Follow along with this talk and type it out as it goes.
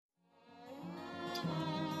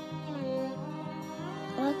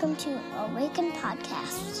Welcome to Awaken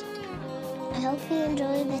Podcast. I hope you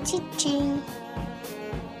enjoy the teaching.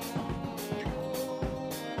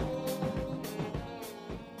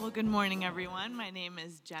 Well, good morning, everyone. My name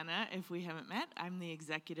is Jenna. If we haven't met, I'm the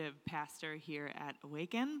executive pastor here at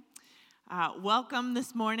Awaken. Welcome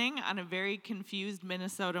this morning on a very confused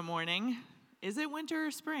Minnesota morning. Is it winter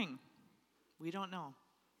or spring? We don't know.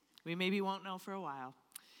 We maybe won't know for a while.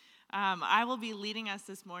 I will be leading us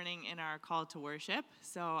this morning in our call to worship,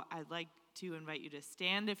 so I'd like to invite you to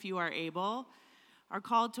stand if you are able. Our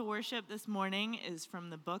call to worship this morning is from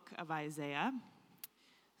the book of Isaiah.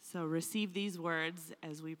 So receive these words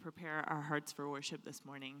as we prepare our hearts for worship this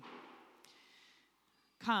morning.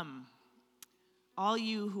 Come, all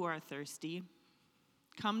you who are thirsty,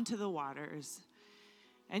 come to the waters,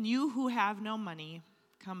 and you who have no money,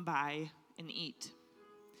 come buy and eat.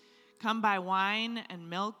 Come buy wine and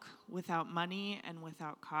milk without money and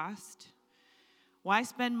without cost. Why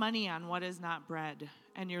spend money on what is not bread,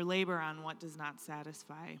 and your labor on what does not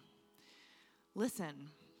satisfy? Listen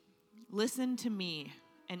to me,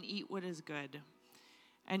 and eat what is good,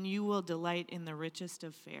 and you will delight in the richest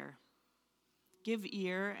of fare. Give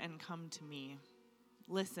ear and come to me.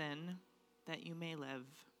 Listen, that you may live.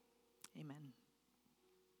 Amen.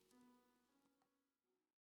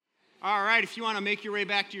 All right, if you want to make your way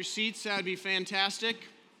back to your seats, that would be fantastic.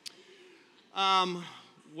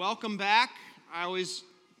 Welcome back. I always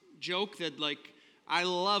joke that, I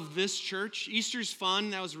love this church. Easter's fun.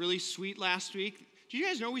 That was really sweet last week. Do you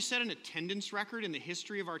guys know we set an attendance record in the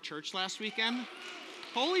history of our church last weekend?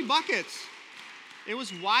 Holy buckets. It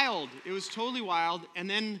was wild. It was totally wild. And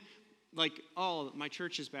then, my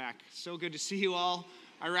church is back. So good to see you all.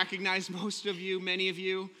 I recognize most of you, many of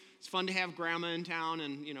you. It's fun to have grandma in town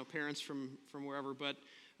and, parents from wherever. But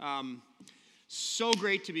so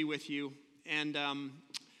great to be with you. And I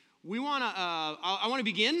want to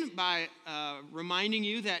begin by reminding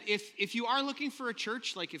you that if you are looking for a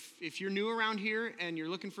church, if you're new around here and you're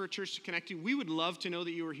looking for a church to connect to, we would love to know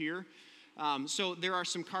that you are here. So there are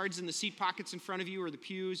some cards in the seat pockets in front of you or the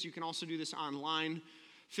pews. You can also do this online.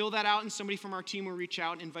 Fill that out and somebody from our team will reach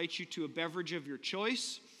out and invite you to a beverage of your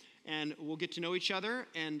choice. And we'll get to know each other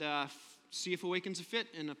and see if Awaken's a fit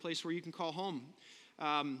in a place where you can call home.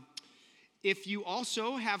 If you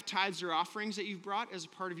also have tithes or offerings that you've brought as a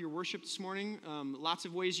part of your worship this morning, lots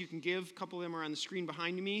of ways you can give. A couple of them are on the screen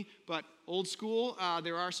behind me. But old school,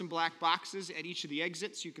 there are some black boxes at each of the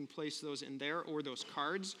exits. You can place those in there or those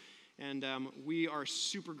cards. And we are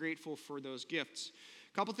super grateful for those gifts.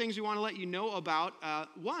 A couple things we want to let you know about.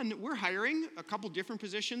 One, we're hiring a couple different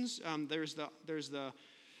positions. There's the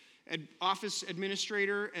office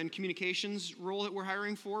administrator and communications role that we're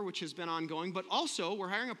hiring for, which has been ongoing. But also, we're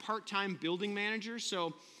hiring a part-time building manager.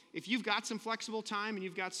 So if you've got some flexible time and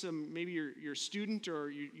you've got some, maybe you're a student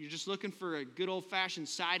or you're just looking for a good old-fashioned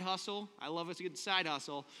side hustle, I love a good side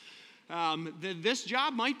hustle, this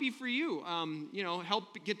job might be for you.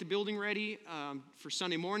 Help get the building ready for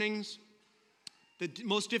Sunday mornings. The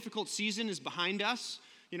most difficult season is behind us.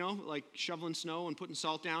 Like shoveling snow and putting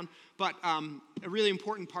salt down. But a really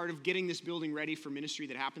important part of getting this building ready for ministry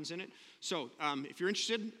that happens in it. So if you're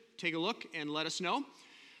interested, take a look and let us know.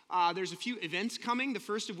 There's a few events coming, the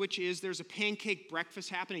first of which is there's a pancake breakfast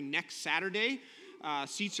happening next Saturday.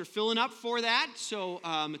 Seats are filling up for that. So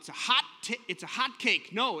it's a hot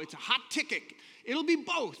cake. No, it's a hot ticket. It'll be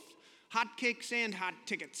both. Hot cakes and hot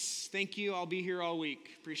tickets. Thank you. I'll be here all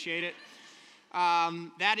week. Appreciate it.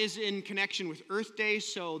 That is in connection with Earth Day,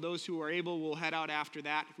 so those who are able will head out after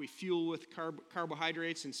that. We fuel with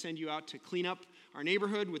carbohydrates and send you out to clean up our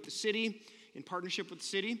neighborhood with the city, in partnership with the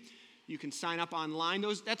city. You can sign up online.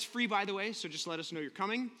 That's free, by the way, so just let us know you're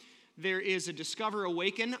coming. There is a Discover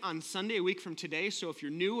Awaken on Sunday, a week from today, so if you're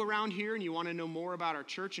new around here and you want to know more about our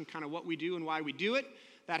church and kind of what we do and why we do it,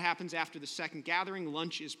 that happens after the second gathering.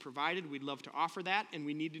 Lunch is provided. We'd love to offer that, and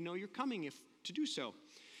we need to know you're coming to do so.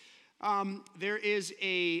 There is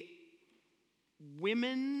a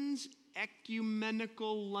women's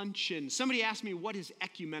ecumenical luncheon. Somebody asked me, what is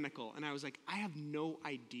ecumenical? And I was like, I have no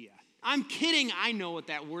idea. I'm kidding. I know what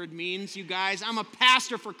that word means, you guys. I'm a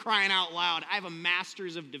pastor, for crying out loud. I have a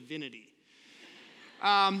master's of divinity.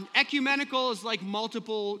 Ecumenical is like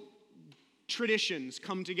multiple traditions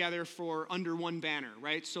come together for under one banner,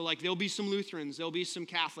 right? So there'll be some Lutherans, there'll be some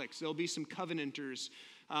Catholics, there'll be some Covenanters,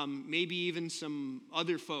 maybe even some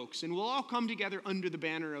other folks. And we'll all come together under the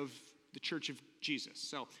banner of the Church of Jesus.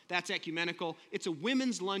 So that's ecumenical. It's a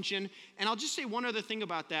women's luncheon. And I'll just say one other thing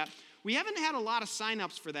about that. We haven't had a lot of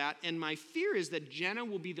signups for that, and my fear is that Jenna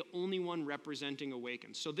will be the only one representing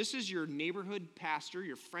Awaken. So this is your neighborhood pastor,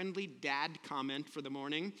 your friendly dad comment for the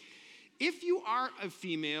morning. If you are a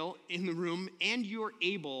female in the room and you're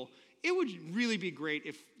able, it would really be great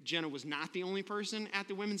if Jenna was not the only person at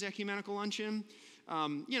the Women's Ecumenical Luncheon,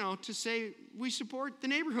 to say we support the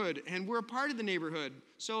neighborhood and we're a part of the neighborhood.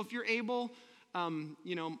 So if you're able,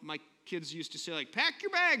 my kids used to say, like, pack your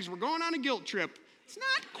bags, we're going on a guilt trip. It's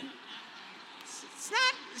not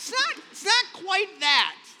quite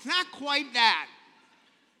that. It's not quite that.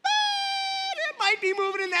 But it might be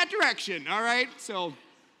moving in that direction, all right? So,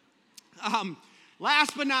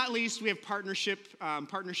 last but not least, we have partnership.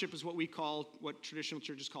 Partnership is what traditional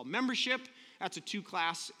churches call membership. That's a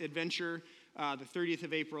 2-class adventure, the 30th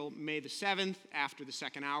of April, May the 7th, after the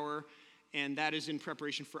second hour. And that is in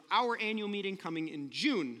preparation for our annual meeting coming in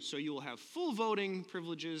June. So you will have full voting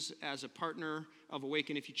privileges as a partner of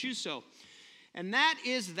Awaken if you choose so. And that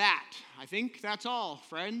is that. I think that's all,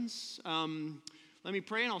 friends. Let me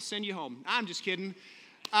pray and I'll send you home. I'm just kidding.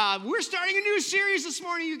 We're starting a new series this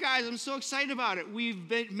morning, you guys. I'm so excited about it.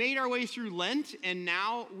 We've made our way through Lent, and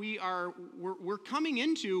now we're coming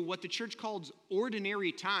into what the church calls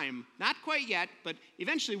ordinary time. Not quite yet, but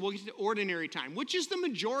eventually we'll get to ordinary time, which is the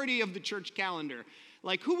majority of the church calendar.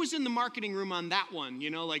 Like, who was in the marketing room on that one?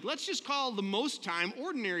 Let's just call the most time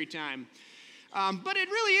ordinary time. But it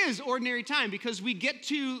really is ordinary time because we get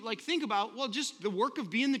to think about, just the work of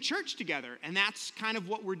being the church together. And that's kind of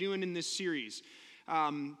what we're doing in this series.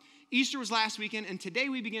 Easter was last weekend, and today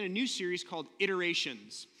we begin a new series called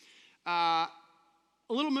Iterations. A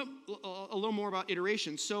little more about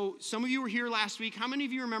iterations. So some of you were here last week. How many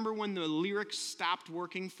of you remember when the lyrics stopped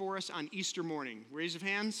working for us on Easter morning? Raise of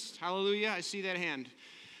hands. Hallelujah. I see that hand.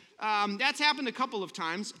 That's happened a couple of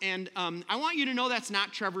times, and I want you to know that's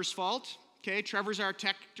not Trevor's fault. Okay, Trevor's our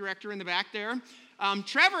tech director in the back there.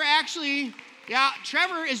 Trevor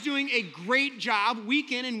is doing a great job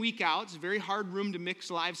week in and week out. It's a very hard room to mix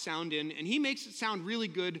live sound in, and he makes it sound really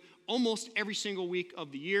good almost every single week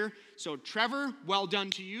of the year. So Trevor, well done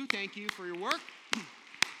to you. Thank you for your work.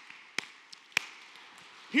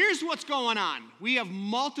 Here's what's going on. We have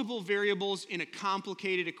multiple variables in a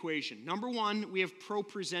complicated equation. Number one, we have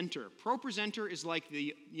ProPresenter. ProPresenter is like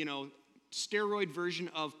the, steroid version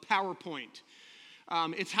of PowerPoint.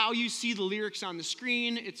 It's how you see the lyrics on the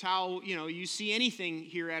screen. It's how, you see anything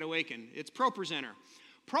here at Awaken. It's ProPresenter.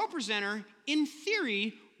 ProPresenter, in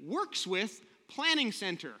theory, works with Planning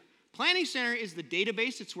Center. Planning Center is the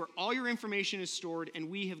database. It's where all your information is stored, and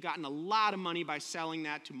we have gotten a lot of money by selling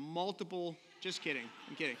that to multiple. Just kidding.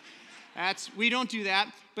 I'm kidding. We don't do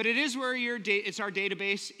that, but it is where it's our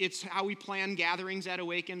database. It's how we plan gatherings at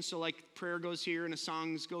Awaken. So prayer goes here and the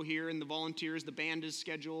songs go here and the volunteers, the band is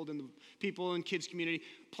scheduled and the people in kids community.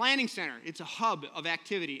 Planning Center, it's a hub of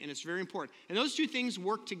activity and it's very important. And those two things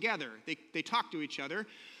work together. They talk to each other.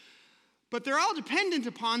 But they're all dependent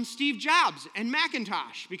upon Steve Jobs and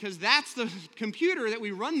Macintosh because that's the computer that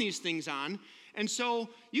we run these things on. And so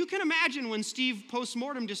you can imagine when Steve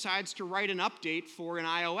postmortem decides to write an update for an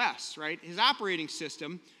iOS, right? His operating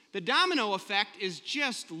system, the domino effect is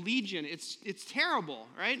just legion. It's terrible,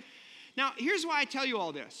 right? Now, here's why I tell you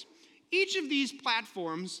all this. Each of these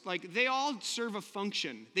platforms, they all serve a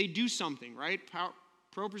function. They do something, right?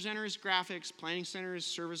 ProPresenter is graphics, Planning Center is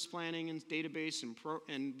service planning and database,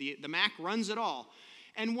 and the Mac runs it all.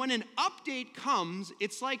 And when an update comes,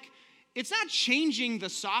 it's not changing the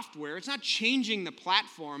software. It's not changing the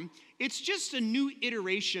platform. It's just a new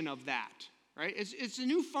iteration of that, right? It's a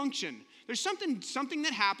new function. There's something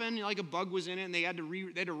that happened, like a bug was in it, and they had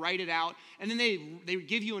to write it out, and then they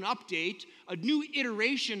give you an update, a new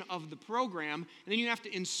iteration of the program, and then you have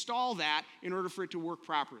to install that in order for it to work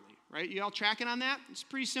properly, right? You all tracking on that? It's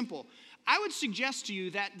pretty simple. I would suggest to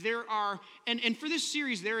you that there are, and for this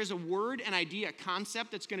series, there is a word, an idea, a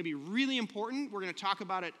concept that's going to be really important. We're going to talk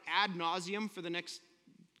about it ad nauseum for the next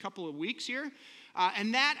couple of weeks here.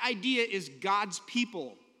 And that idea is God's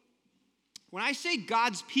people. When I say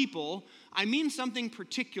God's people, I mean something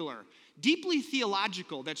particular, deeply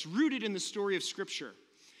theological, that's rooted in the story of Scripture.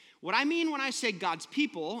 What I mean when I say God's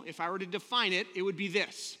people, if I were to define it, it would be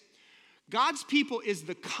this. God's people is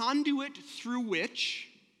the conduit through which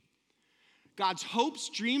God's hopes,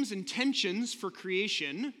 dreams, and intentions for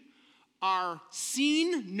creation are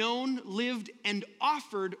seen, known, lived, and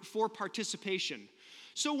offered for participation.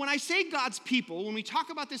 So when I say God's people, when we talk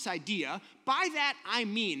about this idea, by that I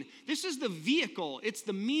mean this is the vehicle, it's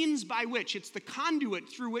the means by which, it's the conduit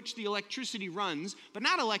through which the electricity runs, but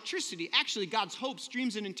not electricity, actually God's hopes,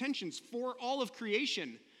 dreams, and intentions for all of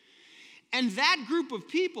creation. And that group of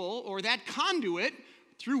people, or that conduit,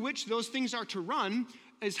 through which those things are to run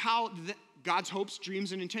is how God's hopes,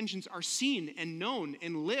 dreams, and intentions are seen and known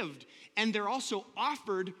and lived. And they're also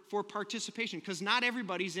offered for participation, because not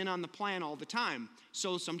everybody's in on the plan all the time.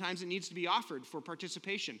 So sometimes it needs to be offered for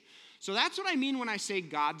participation. So that's what I mean when I say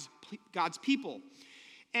God's people.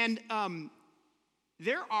 And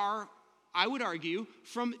there are, I would argue,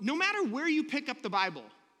 from no matter where you pick up the Bible,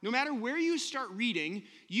 no matter where you start reading,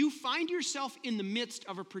 you find yourself in the midst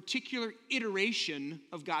of a particular iteration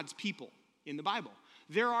of God's people in the Bible.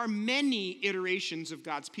 There are many iterations of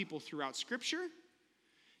God's people throughout Scripture.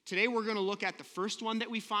 Today we're going to look at the first one that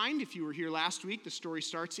we find. If you were here last week, the story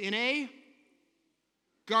starts in a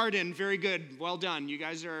garden. Very good. Well done. You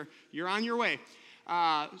guys you're on your way.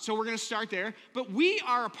 So we're going to start there. But we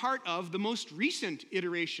are a part of the most recent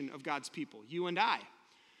iteration of God's people, you and I.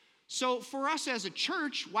 So for us as a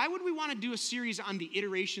church, why would we want to do a series on the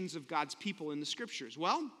iterations of God's people in the Scriptures?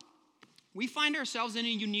 Well, we find ourselves in a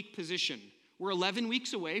unique position. We're 11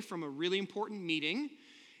 weeks away from a really important meeting.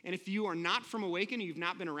 And if you are not from Awaken and you've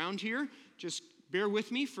not been around here, just bear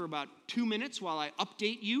with me for about 2 minutes while I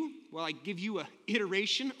update you, while I give you an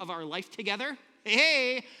iteration of our life together.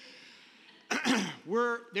 Hey!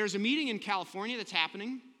 There's a meeting in California that's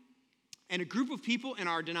happening, and a group of people in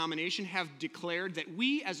our denomination have declared that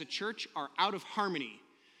we as a church are out of harmony.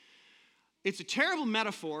 It's a terrible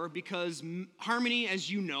metaphor because harmony,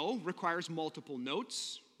 as you know, requires multiple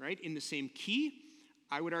notes, right, in the same key.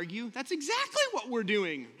 I would argue that's exactly what we're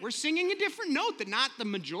doing. We're singing a different note that not the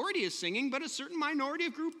majority is singing, but a certain minority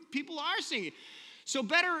of group people are singing. So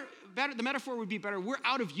better, the metaphor would be better. We're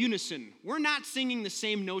out of unison. We're not singing the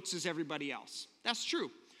same notes as everybody else. That's true.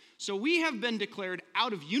 So we have been declared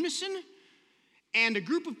out of unison, and a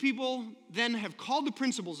group of people then have called the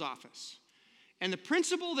principal's office. And the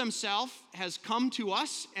principal themselves has come to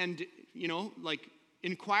us and,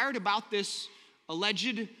 inquired about this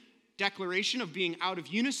alleged declaration of being out of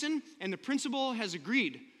unison, and the principal has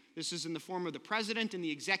agreed. This is in the form of the president and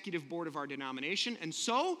the executive board of our denomination. And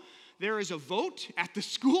so there is a vote at the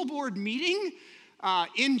school board meeting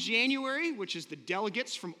in January, which is the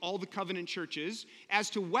delegates from all the covenant churches, as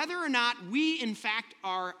to whether or not we, in fact,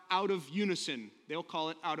 are out of unison. They'll call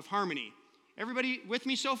it out of harmony. Everybody with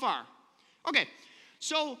me so far? Okay.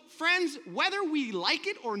 So, friends, whether we like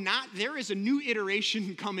it or not, there is a new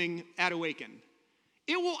iteration coming at Awaken.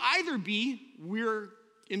 It will either be we're,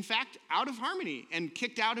 in fact, out of harmony and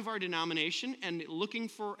kicked out of our denomination and looking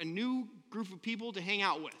for a new group of people to hang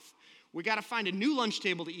out with. We got to find a new lunch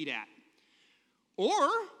table to eat at. Or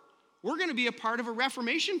we're going to be a part of a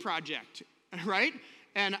Reformation project, right?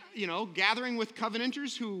 And, gathering with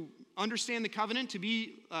covenanters who understand the covenant to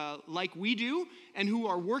be like we do and who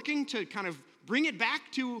are working to kind of bring it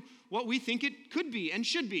back to what we think it could be and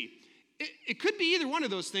should be. It could be either one of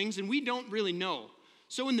those things, and we don't really know.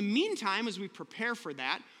 So in the meantime, as we prepare for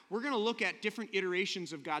that, we're going to look at different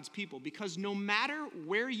iterations of God's people, because no matter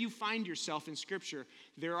where you find yourself in Scripture,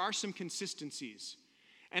 there are some consistencies.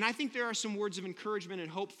 And I think there are some words of encouragement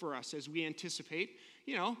and hope for us as we anticipate,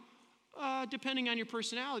 depending on your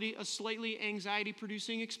personality, a slightly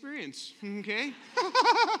anxiety-producing experience, okay?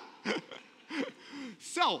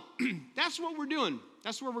 So, that's what we're doing.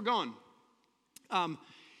 That's where we're going.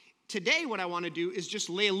 Today, what I want to do is just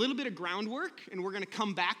lay a little bit of groundwork, and we're going to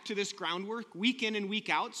come back to this groundwork week in and week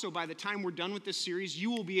out. So by the time we're done with this series, you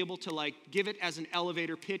will be able to give it as an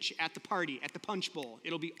elevator pitch at the party, at the punch bowl.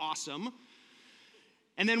 It'll be awesome.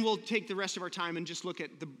 And then we'll take the rest of our time and just look at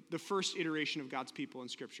the first iteration of God's people in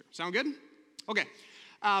Scripture. Sound good? Okay.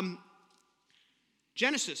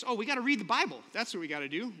 Genesis. Oh, we got to read the Bible. That's what we got to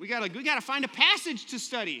do. We got to find a passage to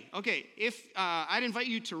study. Okay, if I'd invite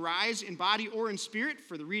you to rise in body or in spirit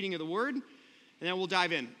for the reading of the Word, and then we'll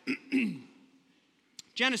dive in.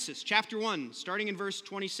 Genesis chapter 1, starting in verse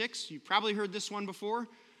 26. You've probably heard this one before,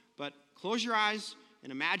 but close your eyes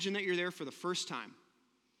and imagine that you're there for the first time.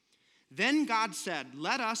 Then God said,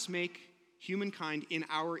 "Let us make humankind in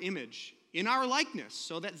our image, in our likeness,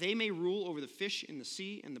 so that they may rule over the fish in the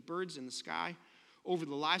sea and the birds in the sky, over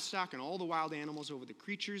the livestock and all the wild animals, over the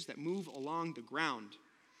creatures that move along the ground."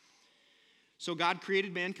 So God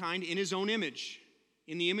created mankind in his own image.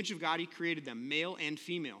 In the image of God, he created them, male and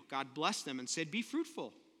female. God blessed them and said, "Be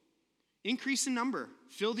fruitful, increase in number,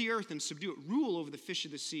 fill the earth and subdue it, rule over the fish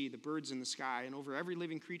of the sea, the birds in the sky, and over every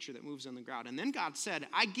living creature that moves on the ground." And then God said,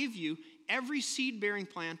 "I give you every seed-bearing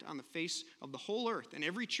plant on the face of the whole earth, and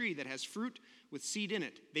every tree that has fruit with seed in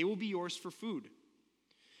it. They will be yours for food.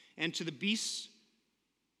 And to the beasts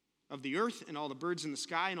of the earth, and all the birds in the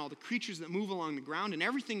sky, and all the creatures that move along the ground, and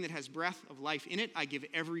everything that has breath of life in it, I give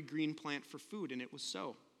every green plant for food." And it was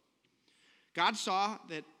so. God saw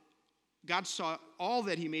that God saw all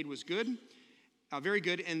that he made was good, very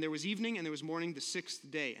good, and there was evening and there was morning the sixth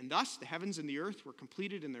day. And thus the heavens and the earth were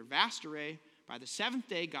completed in their vast array. By the seventh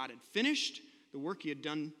day God had finished the work he had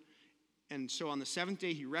done, and so on the seventh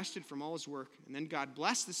day he rested from all his work. And then God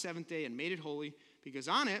blessed the seventh day and made it holy, because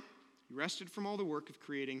on it he rested from all the work of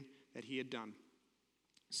creating that he had done.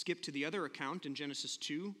 Skip to the other account in Genesis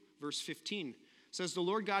 2, verse 15. It says, the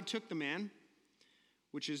Lord God took the man,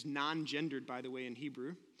 which is non-gendered, by the way, in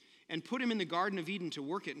Hebrew, and put him in the Garden of Eden to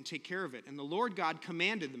work it and take care of it. And the Lord God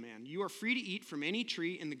commanded the man, you are free to eat from any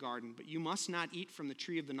tree in the garden, but you must not eat from the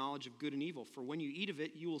tree of the knowledge of good and evil, for when you eat of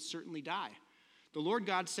it, you will certainly die. The Lord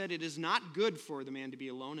God said, it is not good for the man to be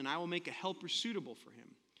alone, and I will make a helper suitable for him.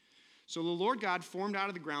 So the Lord God formed out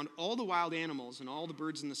of the ground all the wild animals and all the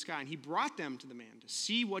birds in the sky, and he brought them to the man to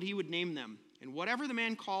see what he would name them. And whatever the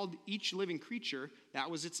man called each living creature,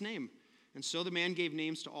 that was its name. And so the man gave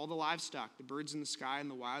names to all the livestock, the birds in the sky, and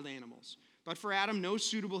the wild animals. But for Adam no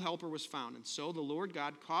suitable helper was found. And so the Lord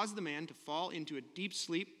God caused the man to fall into a deep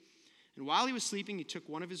sleep. And while he was sleeping, he took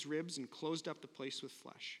one of his ribs and closed up the place with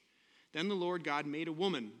flesh. Then the Lord God made a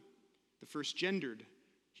woman, the first gendered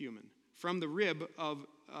human, from the rib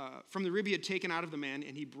he had taken out of the man,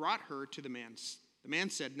 and he brought her to the man. The man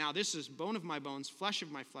said, now this is bone of my bones, flesh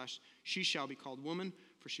of my flesh. She shall be called woman,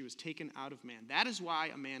 for she was taken out of man. That is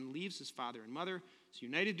why a man leaves his father and mother, is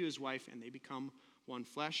united to his wife, and they become one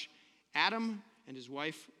flesh. Adam and his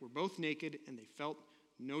wife were both naked, and they felt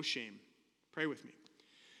no shame. Pray with me.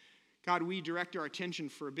 God, we direct our attention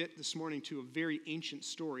for a bit this morning to a very ancient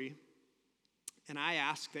story, and I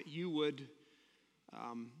ask that you would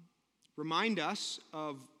remind us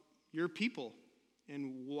of your people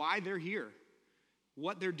and why they're here,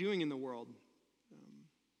 what they're doing in the world.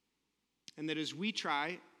 And that as we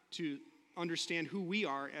try to understand who we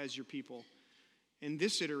are as your people in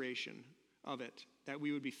this iteration of it, that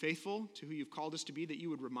we would be faithful to who you've called us to be, that you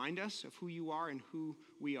would remind us of who you are and who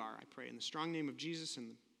we are. I pray in the strong name of Jesus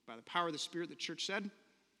and by the power of the Spirit, the church said,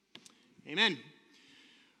 amen.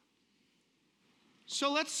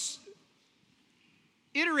 So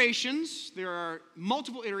iterations. There are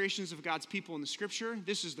multiple iterations of God's people in the scripture.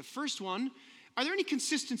 This is the first one. Are there any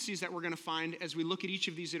consistencies that we're going to find as we look at each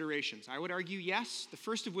of these iterations? I would argue yes, the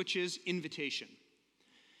first of which is invitation.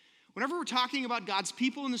 Whenever we're talking about God's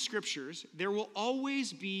people in the scriptures, there will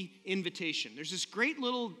always be invitation. There's this great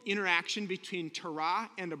little interaction between Terah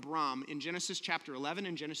and Abram in Genesis chapter 11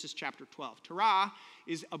 and Genesis chapter 12. Terah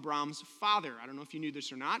is Abram's father. I don't know if you knew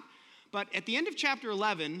this or not, but at the end of chapter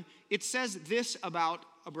 11, it says this about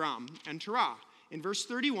Abram and Terah. In verse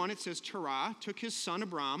 31, it says, Terah took his son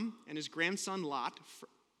Abram and his grandson Lot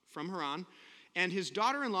from Haran, and his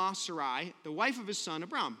daughter-in-law Sarai, the wife of his son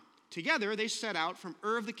Abram. Together they set out from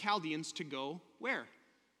Ur of the Chaldeans to go where?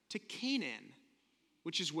 To Canaan,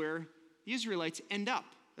 which is where the Israelites end up.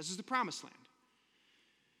 This is the promised land.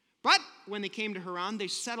 But when they came to Haran, they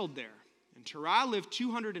settled there. And Terah lived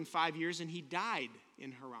 205 years, and he died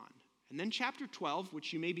in Haran. And then chapter 12,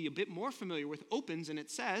 which you may be a bit more familiar with, opens, and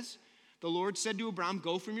it says, the Lord said to Abram,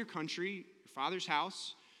 go from your country, your father's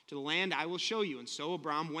house, to the land I will show you. And so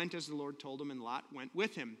Abram went as the Lord told him, and Lot went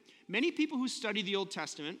with him. Many people who study the Old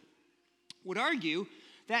Testament would argue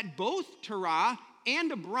that both Terah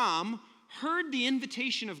and Abram heard the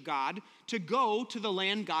invitation of God to go to the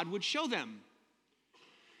land God would show them.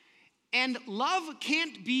 And love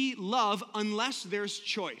can't be love unless there's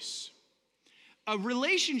choice. A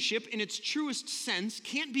relationship in its truest sense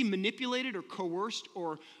can't be manipulated or coerced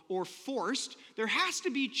or forced. There has to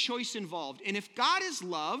be choice involved. And if God is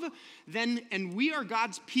love, then, and we are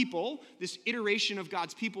God's people, this iteration of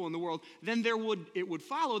God's people in the world, then it would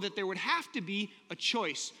follow that there would have to be a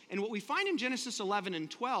choice. And what we find in Genesis 11 and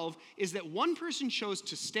 12 is that one person chose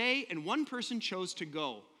to stay and one person chose to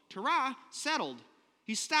go. Terah settled.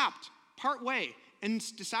 He stopped part way and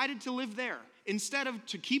decided to live there instead of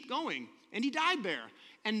to keep going. And he died there.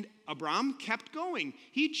 And Abram kept going.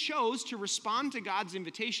 He chose to respond to God's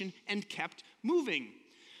invitation and kept moving.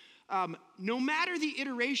 No matter the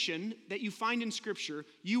iteration that you find in Scripture,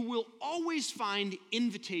 you will always find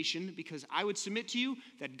invitation, because I would submit to you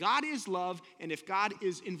that God is love, and if God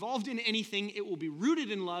is involved in anything, it will be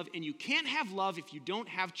rooted in love, and you can't have love if you don't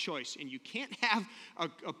have choice, and you can't have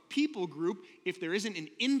a people group if there isn't an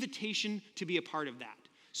invitation to be a part of that.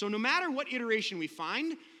 So no matter what iteration we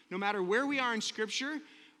find, no matter where we are in Scripture,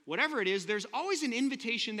 whatever it is, there's always an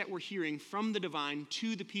invitation that we're hearing from the divine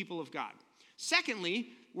to the people of God. Secondly,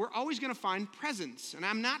 we're always going to find presents. And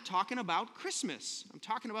I'm not talking about Christmas. I'm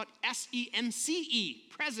talking about S-E-N-C-E,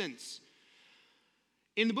 presents.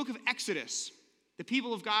 In the book of Exodus, the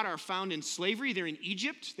people of God are found in slavery. They're in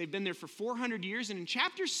Egypt. They've been there for 400 years. And in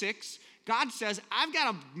chapter 6, God says, I've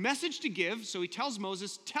got a message to give. So he tells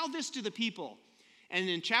Moses, tell this to the people. And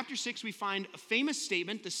in chapter 6, we find a famous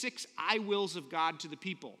statement, the 6 I wills of God to the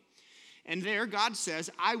people. And there God says,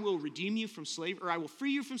 I will redeem you from slavery, or I will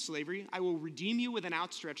free you from slavery. I will redeem you with an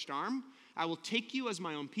outstretched arm. I will take you as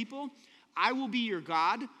my own people. I will be your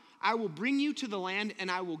God. I will bring you to the land,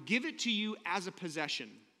 and I will give it to you as a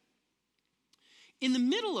possession. In the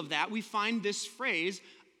middle of that, we find this phrase,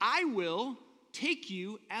 I will take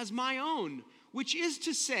you as my own, which is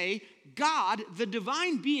to say, God, the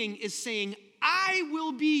divine being, is saying, I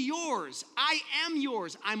will be yours. I am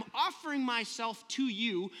yours. I'm offering myself to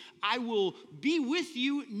you. I will be with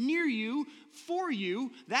you, near you, for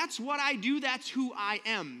you. That's what I do. That's who I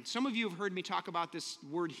am. Some of you have heard me talk about this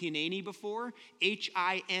word hineni before,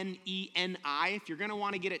 Hineni. If you're going to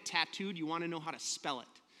want to get it tattooed, you want to know how to spell it.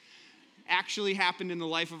 Actually happened in the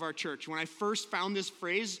life of our church. When I first found this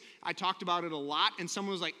phrase, I talked about it a lot, and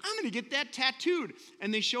someone was like, I'm going to get that tattooed.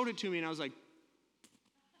 And they showed it to me, and I was like,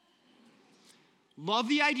 love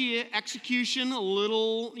the idea, execution, a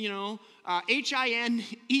little, Hineni.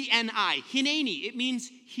 Hineni, it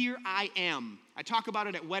means here I am. I talk about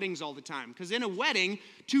it at weddings all the time, because in a wedding,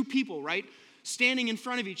 two people, right, standing in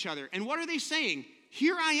front of each other. And what are they saying?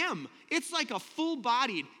 Here I am. It's like a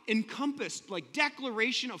full-bodied, encompassed, like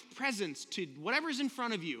declaration of presence to whatever's in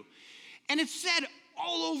front of you. And it's said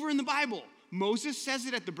all over in the Bible. Moses says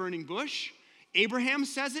it at the burning bush. Abraham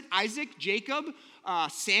says it. Isaac, Jacob,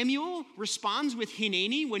 Samuel responds with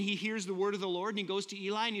Hineni when he hears the word of the Lord, and he goes to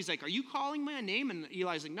Eli and he's like, are you calling my name? And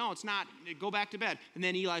Eli's like, no, it's not. Go back to bed. And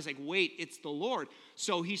then Eli's like, wait, it's the Lord.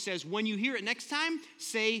 So he says, when you hear it next time,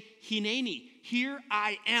 say Hineni. Here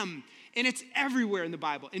I am. And it's everywhere in the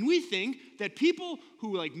Bible. And we think that people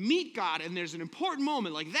who meet God and there's an important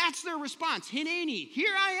moment, that's their response. Hineni,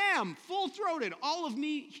 here I am, full-throated, all of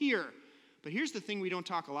me here. But here's the thing we don't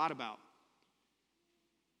talk a lot about.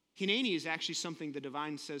 Hineni is actually something the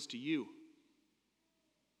divine says to you.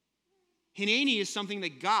 Hineni is something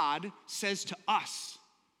that God says to us.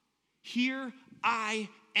 Here I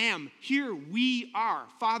am. Here we are.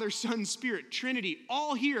 Father, Son, Spirit, Trinity,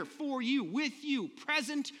 all here for you, with you,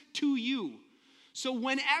 present to you. So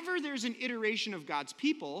whenever there's an iteration of God's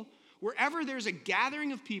people, wherever there's a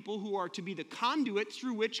gathering of people who are to be the conduit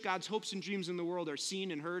through which God's hopes and dreams in the world are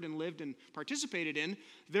seen and heard and lived and participated in,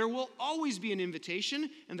 there will always be an invitation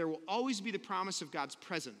and there will always be the promise of God's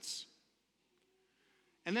presence.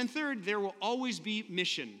 And then third, there will always be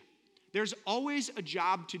mission. There's always a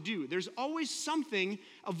job to do. There's always something,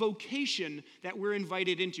 a vocation that we're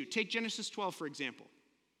invited into. Take Genesis 12, for example.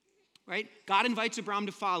 Right? God invites Abraham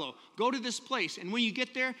to follow. Go to this place, and when you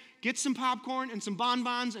get there, get some popcorn and some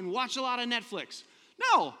bonbons and watch a lot of Netflix.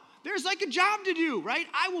 No, there's a job to do, right?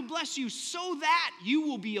 I will bless you so that you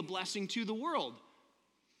will be a blessing to the world.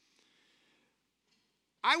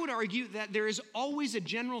 I would argue that there is always a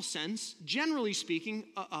general sense, generally speaking,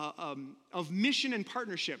 of mission and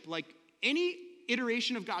partnership. Any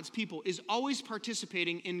iteration of God's people is always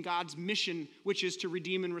participating in God's mission, which is to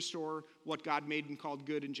redeem and restore what God made and called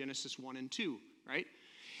good in Genesis 1 and 2, right?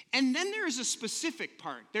 And then there is a specific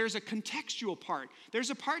part. There's a contextual part.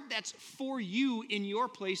 There's a part that's for you in your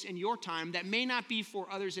place and your time that may not be for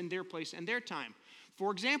others in their place and their time.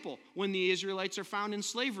 For example, when the Israelites are found in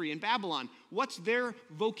slavery in Babylon, what's their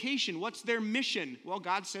vocation? What's their mission? Well,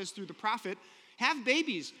 God says through the prophet, have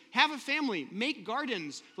babies, have a family, make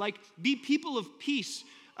gardens, be people of peace,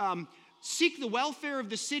 seek the welfare of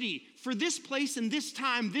the city. For this place and this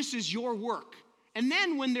time, this is your work. And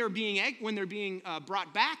then when they're being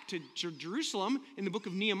brought back to Jerusalem in the book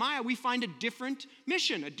of Nehemiah, we find a different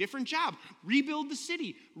mission, a different job. Rebuild the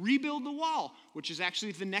city, rebuild the wall, which is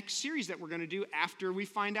actually the next series that we're going to do after we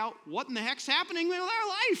find out what in the heck's happening in our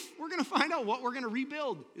life. We're going to find out what we're going to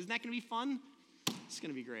rebuild. Isn't that going to be fun? It's going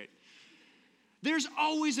to be great. There's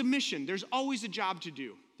always a mission. There's always a job to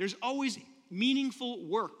do. There's always meaningful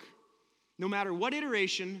work, no matter what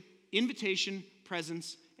iteration, invitation,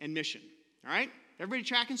 presence, and mission. All right? Everybody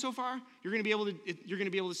tracking so far? You're going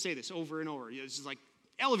to be able to say this over and over. This is like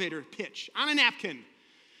elevator pitch on a napkin.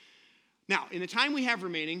 Now, in the time we have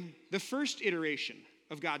remaining, the first iteration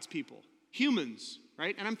of God's people, humans,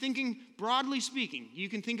 right? And I'm thinking, broadly speaking, you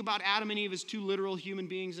can think about Adam and Eve as two literal human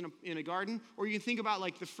beings in a garden, or you can think about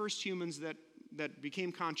the first humans that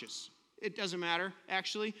became conscious. It doesn't matter,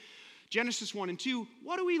 actually. Genesis 1 and 2,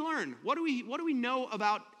 what do we learn? What do we know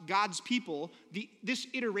about God's people, this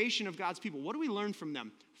iteration of God's people? What do we learn from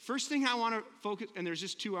them? First thing I want to focus, and there's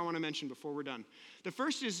just two I want to mention before we're done. The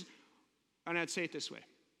first is, and I'd say it this way,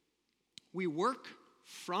 we work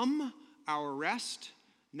from our rest,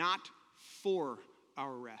 not for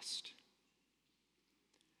our rest.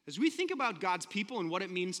 As we think about God's people and what it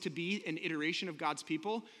means to be an iteration of God's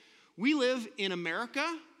people, we live in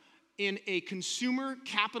America in a consumer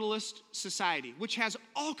capitalist society, which has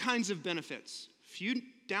all kinds of benefits. Few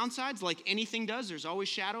downsides, like anything does. There's always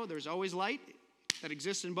shadow, there's always light that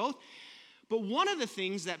exists in both. But one of the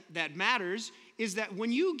things that matters is that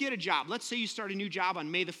when you get a job, let's say you start a new job on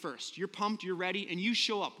May the 1st, you're pumped, you're ready, and you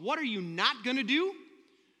show up. What are you not going to do?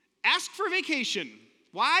 Ask for vacation.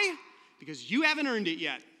 Why? Because you haven't earned it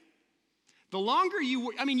yet. The longer you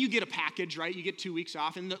work, you get a package, right? You get 2 weeks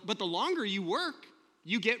off, but the longer you work,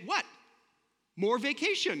 you get what? More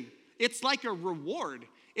vacation. It's like a reward.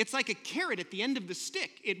 It's like a carrot at the end of the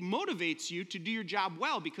stick. It motivates you to do your job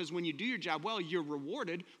well, because when you do your job well, you're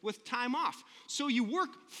rewarded with time off. So you work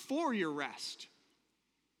for your rest.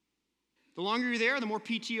 The longer you're there, the more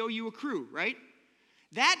PTO you accrue, right?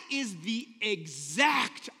 That is the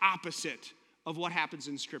exact opposite of what happens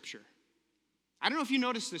in Scripture. I don't know if you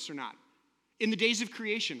noticed this or not. In the days of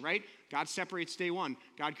creation, right? God separates day one.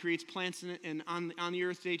 God creates plants and on the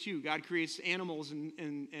earth day two. God creates animals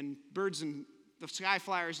and birds and the sky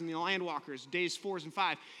flyers and the land walkers, days 4 and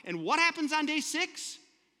 5. And what happens on day 6?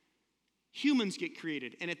 Humans get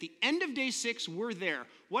created. And at the end of day 6, we're there.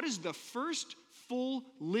 What is the first full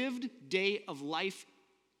lived day of life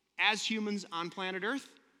as humans on planet Earth?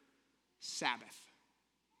 Sabbath.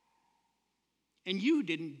 And you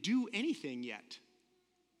didn't do anything yet.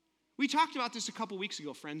 We talked about this a couple weeks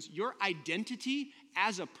ago, friends. Your identity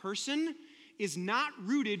as a person is not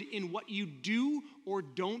rooted in what you do or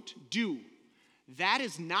don't do. That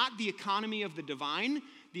is not the economy of the divine.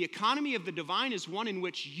 The economy of the divine is one in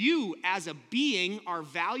which you, as a being, are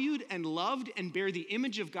valued and loved and bear the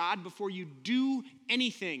image of God before you do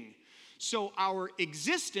anything. So our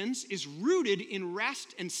existence is rooted in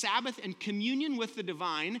rest and Sabbath and communion with the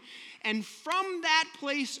divine. And from that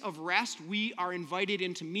place of rest, we are invited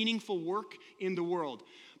into meaningful work in the world.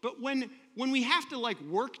 But when we have to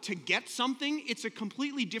work to get something, it's a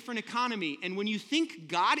completely different economy. And when you think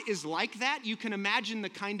God is like that, you can imagine the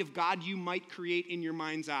kind of God you might create in your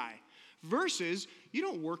mind's eye. Versus, you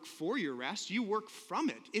don't work for your rest, you work from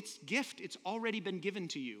it. It's gift, it's already been given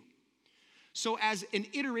to you. So as an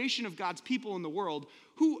iteration of God's people in the world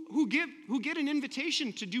who get an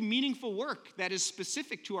invitation to do meaningful work that is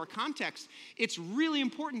specific to our context, it's really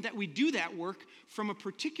important that we do that work from a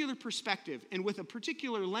particular perspective and with a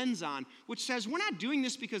particular lens on, which says we're not doing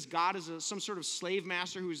this because God is some sort of slave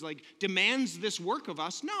master who's demands this work of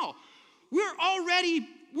us. No,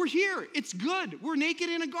 we're here. It's good. We're naked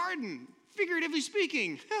in a garden, figuratively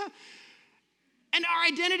speaking. And our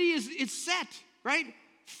identity is set, right?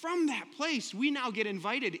 From that place, we now get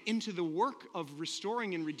invited into the work of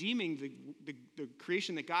restoring and redeeming the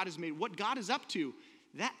creation that God has made, what God is up to.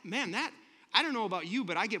 I don't know about you,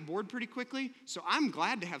 but I get bored pretty quickly, so I'm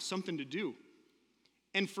glad to have something to do.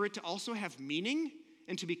 And for it to also have meaning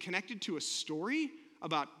and to be connected to a story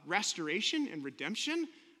about restoration and redemption,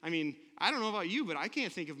 I don't know about you, but I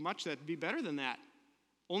can't think of much that'd be better than that.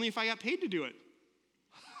 Only if I got paid to do it.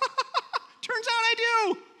 Turns out I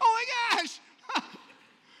do! Oh my gosh!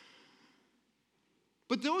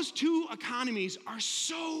 But those two economies are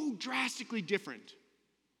so drastically different.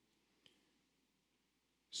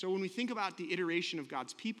 So when we think about the iteration of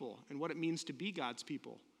God's people and what it means to be God's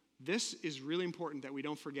people, this is really important that we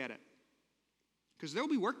don't forget it. Because there will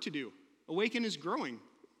be work to do. Awaken is growing.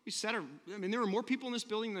 There are more people in this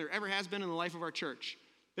building than there ever has been in the life of our church.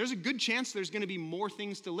 There's a good chance there's going to be more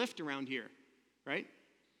things to lift around here, right?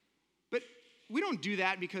 But we don't do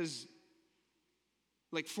that because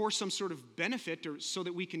for some sort of benefit or so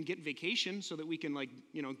that we can get vacation, so that we can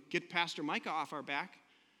get Pastor Micah off our back.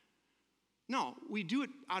 No, we do it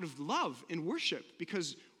out of love and worship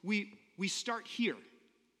because we start here.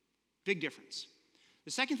 Big difference.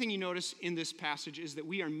 The second thing you notice in this passage is that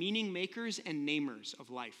we are meaning makers and namers of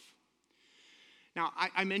life. Now,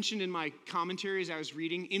 I mentioned in my commentary as I was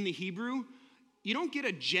reading, in the Hebrew, you don't get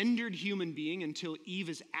a gendered human being until Eve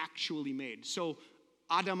is actually made. So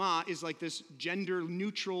Adamah is this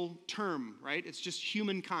gender-neutral term, right? It's just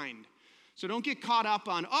humankind. So don't get caught up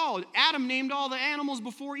on, Adam named all the animals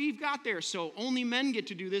before Eve got there, so only men get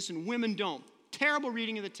to do this and women don't. Terrible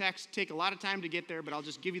reading of the text. Take a lot of time to get there, but I'll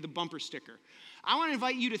just give you the bumper sticker. I want to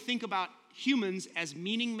invite you to think about humans as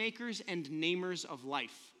meaning makers and namers of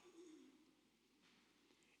life.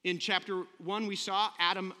 In chapter 1, we saw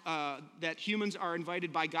that humans are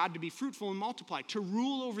invited by God to be fruitful and multiply, to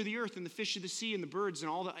rule over the earth and the fish of the sea and the birds and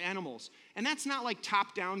all the animals. And that's not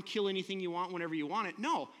top down, kill anything you want whenever you want it.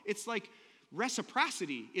 No, it's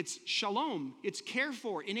reciprocity. It's shalom. It's care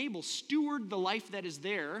for, enable, steward the life that is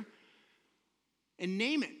there and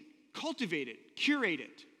name it, cultivate it, curate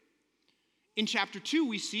it. In chapter 2,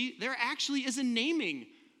 we see there actually is a naming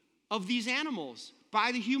of these animals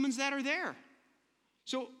by the humans that are there.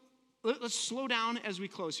 So let's slow down as we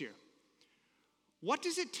close here. What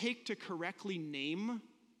does it take to correctly name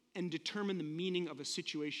and determine the meaning of a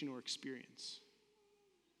situation or experience?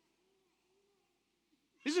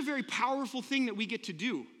 This is a very powerful thing that we get to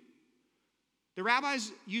do. The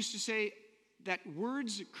rabbis used to say that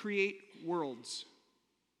words create worlds.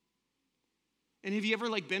 And have you ever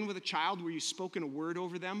been with a child where you've spoken a word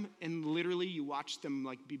over them and literally you watch them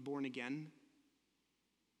be born again?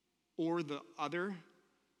 Or the other,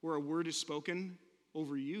 where a word is spoken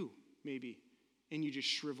over you, maybe, and you just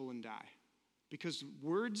shrivel and die. Because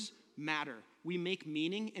words matter. We make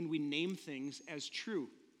meaning and we name things as true.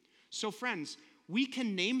 So friends, we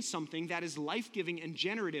can name something that is life-giving and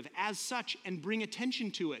generative as such and bring attention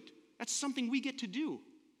to it. That's something we get to do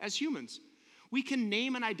as humans. We can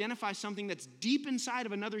name and identify something that's deep inside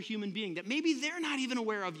of another human being that maybe they're not even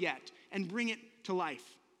aware of yet and bring it to life.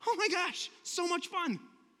 Oh my gosh, so much fun.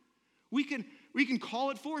 We can call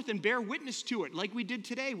it forth and bear witness to it like we did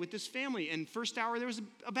today with this family. And first hour there was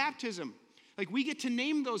a baptism. We get to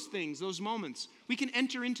name those things, those moments. We can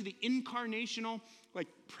enter into the incarnational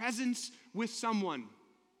presence with someone.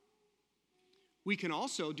 We can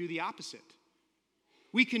also do the opposite.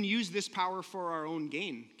 We can use this power for our own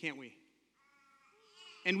gain, can't we?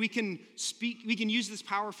 And we can use this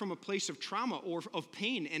power from a place of trauma or of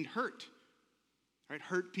pain and hurt. Right?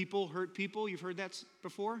 Hurt people. You've heard that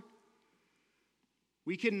before?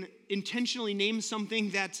 We can intentionally name something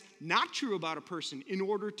that's not true about a person in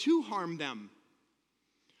order to harm them.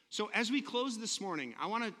 So as we close this morning, I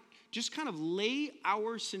want to just kind of lay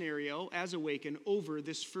our scenario as Awaken over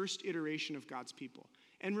this first iteration of God's people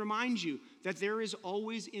and remind you that there is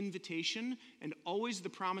always invitation and always the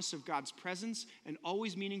promise of God's presence and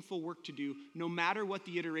always meaningful work to do, no matter what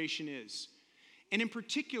the iteration is. And in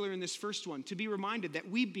particular in this first one, to be reminded that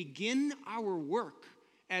we begin our work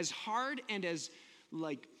as hard and as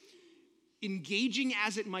engaging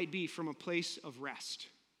as it might be from a place of rest,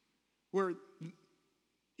 where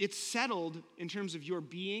it's settled in terms of your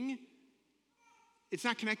being. It's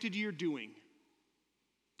not connected to your doing.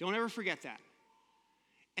 Don't ever forget that.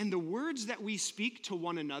 And the words that we speak to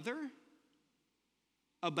one another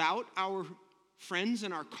about our friends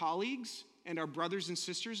and our colleagues and our brothers and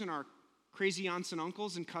sisters and our crazy aunts and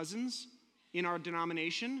uncles and cousins in our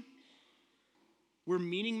denomination, we're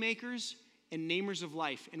meaning makers and namers of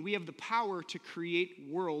life, and we have the power to create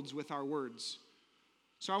worlds with our words.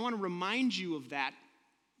 So I want to remind you of that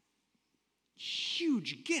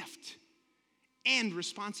huge gift and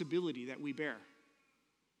responsibility that we bear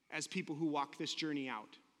as people who walk this journey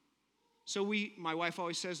out. So my wife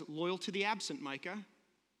always says, loyal to the absent, Micah.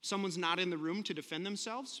 If someone's not in the room to defend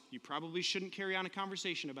themselves, you probably shouldn't carry on a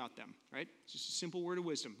conversation about them, right? It's just a simple word of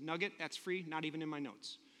wisdom. Nugget, that's free, not even in my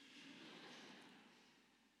notes.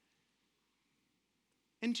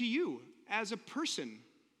 And to you, as a person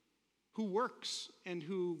who works and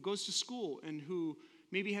who goes to school and who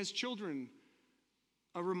maybe has children,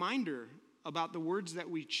 a reminder about the words that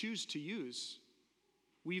we choose to use.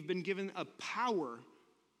 We've been given a power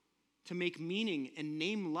to make meaning and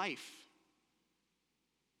name life.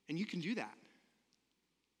 And you can do that.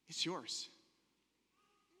 It's yours.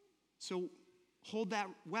 So hold that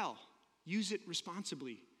well. Use it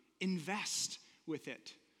responsibly. Invest with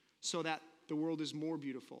it so that the world is more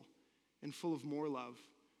beautiful and full of more love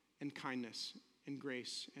and kindness and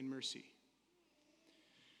grace and mercy.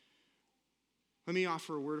 Let me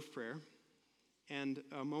offer a word of prayer and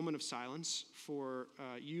a moment of silence for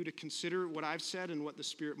you to consider what I've said and what the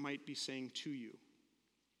Spirit might be saying to you.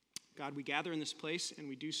 God, we gather in this place and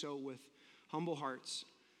we do so with humble hearts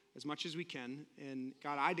as much as we can. And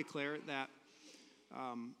God, I declare that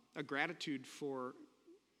a gratitude for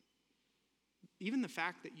even the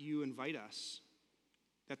fact that you invite us,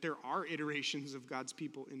 that there are iterations of God's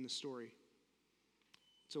people in the story.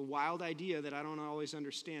 It's a wild idea that I don't always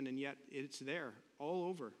understand, and yet it's there all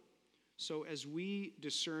over. So as we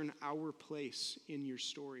discern our place in your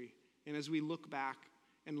story, and as we look back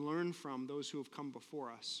and learn from those who have come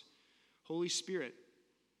before us, Holy Spirit,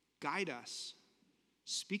 guide us,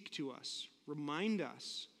 speak to us, remind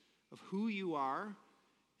us of who you are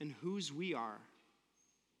and whose we are.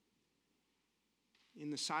 In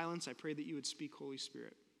the silence, I pray that you would speak, Holy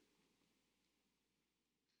Spirit.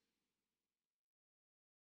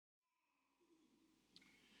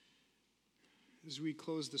 As we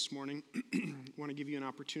close this morning, I want to give you an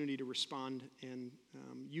opportunity to respond, and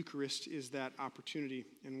Eucharist is that opportunity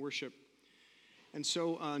in worship. And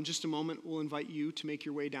so in just a moment, we'll invite you to make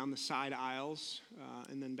your way down the side aisles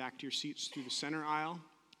and then back to your seats through the center aisle.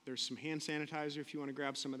 There's some hand sanitizer if you want to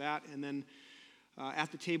grab some of that. And then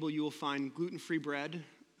at the table, you will find gluten-free bread.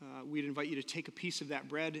 We'd invite you to take a piece of that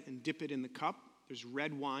bread and dip it in the cup. There's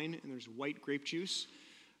red wine and there's white grape juice.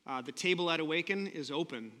 The table at Awaken is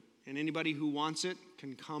open, and anybody who wants it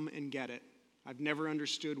can come and get it. I've never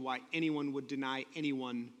understood why anyone would deny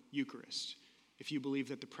anyone Eucharist. If you believe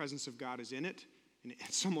that the presence of God is in it and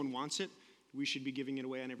someone wants it, we should be giving it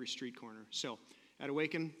away on every street corner. So at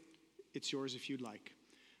Awaken, it's yours if you'd like.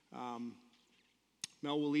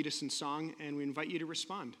 Mel will lead us in song, and we invite you to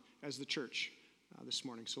respond as the church this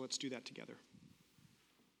morning. So let's do that together.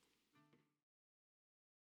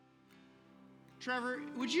 Trevor,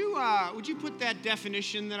 would you put that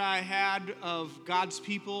definition that I had of God's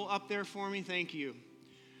people up there for me? Thank you.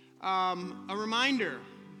 A reminder.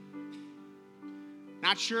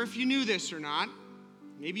 Not sure if you knew this or not.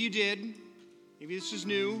 Maybe you did. Maybe this is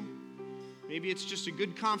new. Maybe it's just a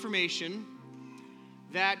good confirmation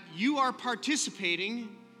that you are participating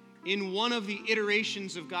in one of the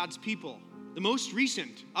iterations of God's people, the most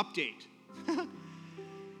recent update.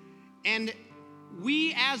 And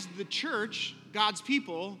we as the church, God's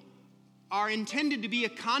people, are intended to be a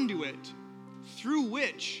conduit through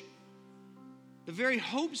which the very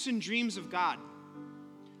hopes and dreams of God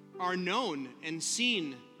are known and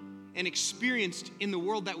seen and experienced in the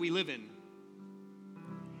world that we live in.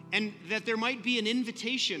 And that there might be an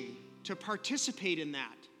invitation to participate in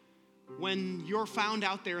that when you're found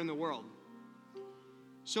out there in the world.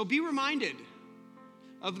 So be reminded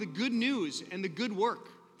of the good news and the good work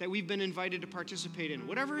that we've been invited to participate in.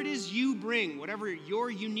 Whatever it is you bring, whatever your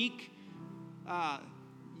unique, you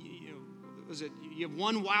have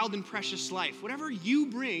one wild and precious life. Whatever you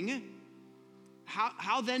bring,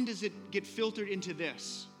 how then does it get filtered into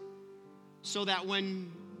this? So that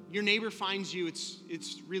when your neighbor finds you,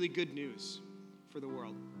 it's really good news for the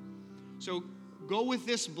world. So go with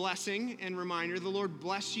this blessing and reminder. The Lord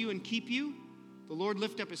bless you and keep you. The Lord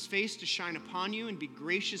lift up his face to shine upon you and be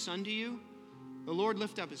gracious unto you. The Lord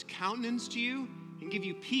lift up his countenance to you and give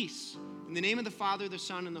you peace. In the name of the Father, the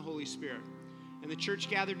Son, and the Holy Spirit. And the church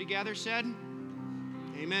gathered together said,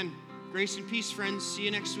 Amen. Grace and peace, friends. See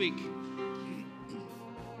you next week.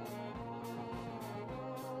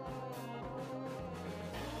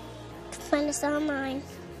 Find us online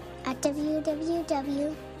at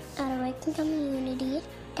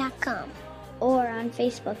www.awakencommunity.com or on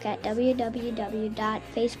Facebook at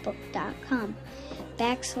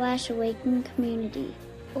www.facebook.com/Awaken Community.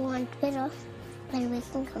 or on Twitter at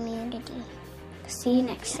Awaken Community. See you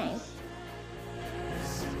next time.